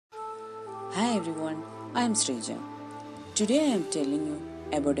Hi everyone, I am Sreeja. Today I am telling you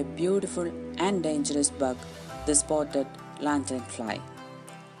about a beautiful and dangerous bug, the spotted lanternfly.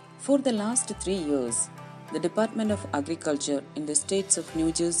 For the last 3 years, the Department of Agriculture in the states of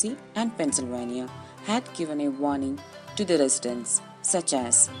New Jersey and Pennsylvania had given a warning to the residents, such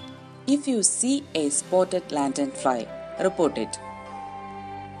as if you see a spotted lanternfly, report it.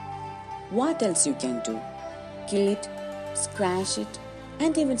 What else you can do? Kill it, scratch it,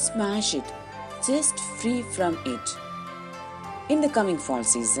 and even smash it, just free from it. In the coming fall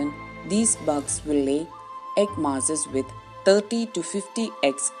season, these bugs will lay egg masses with 30 to 50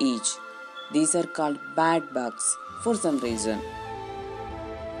 eggs each. These are called bad bugs for some reason.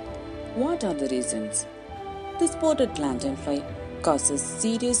 What are the reasons? The spotted lanternfly causes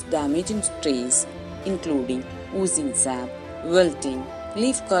serious damage in trees, including oozing sap, wilting,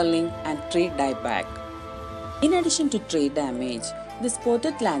 leaf curling, and tree dieback. In addition to tree damage, the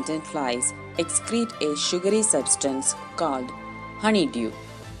spotted lanternflies excrete a sugary substance called honeydew,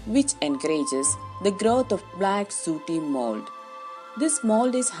 which encourages the growth of black sooty mold. This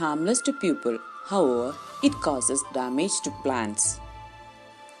mold is harmless to people, however, it causes damage to plants.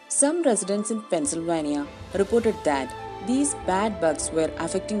 Some residents in Pennsylvania reported that these bad bugs were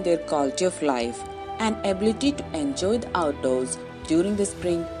affecting their quality of life and ability to enjoy the outdoors during the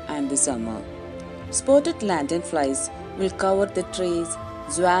spring and the summer. Spotted lanternflies will cover the trees,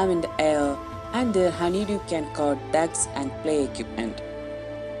 swarm in the air, and their honeydew can coat decks and play equipment.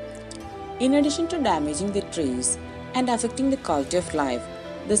 In addition to damaging the trees and affecting the quality of life,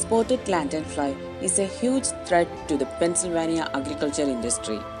 the spotted lanternfly is a huge threat to the Pennsylvania agriculture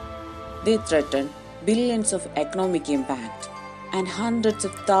industry. They threaten billions of economic impact and hundreds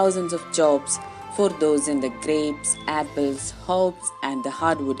of thousands of jobs for those in the grapes, apples, herbs, and the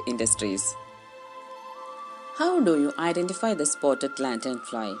hardwood industries. How do you identify the spotted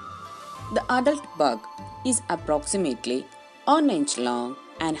lanternfly? The adult bug is approximately 1 inch long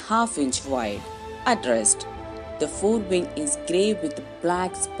and ½ inch wide. At rest, the forewing is grey with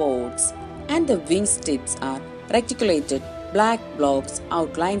black spots and the wing tips are reticulated black blobs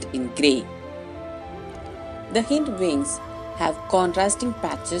outlined in grey. The hind wings have contrasting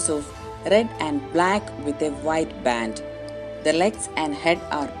patches of red and black with a white band. The legs and head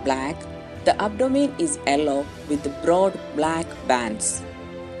are black. The abdomen is yellow with broad black bands.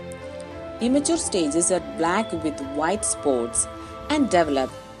 Immature stages are black with white spots and develop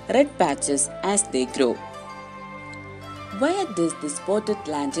red patches as they grow. Where does the spotted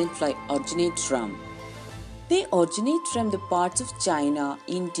lanternfly originate from? They originate from the parts of China,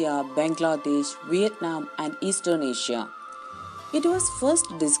 India, Bangladesh, Vietnam, and Eastern Asia. It was first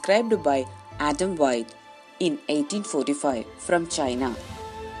described by Adam White in 1845 from China.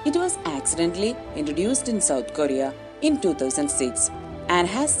 It was accidentally introduced in South Korea in 2006 and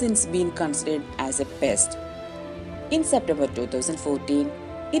has since been considered as a pest. In September 2014,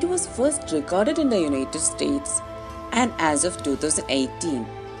 it was first recorded in the United States, and as of 2018,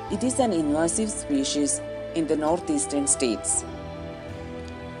 it is an invasive species in the Northeastern States.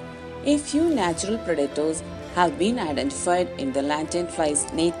 A few natural predators have been identified in the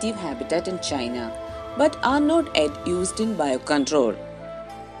lanternfly's native habitat in China, but are not yet used in biocontrol.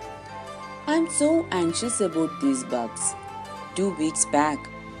 I am so anxious about these bugs. 2 weeks back,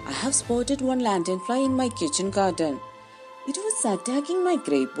 I have spotted one lanternfly in my kitchen garden. It was attacking my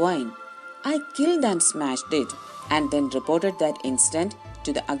grapevine. I killed and smashed it and then reported that incident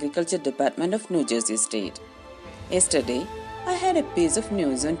to the Agriculture Department of New Jersey State. Yesterday, I had a piece of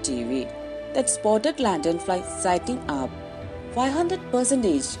news on TV that spotted lanternfly sighting up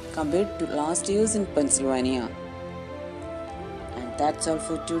 500% compared to last year's in Pennsylvania. And that's all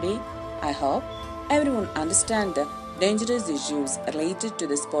for today. I hope everyone understands the dangerous issues related to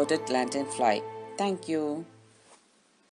the spotted lanternfly. Thank you.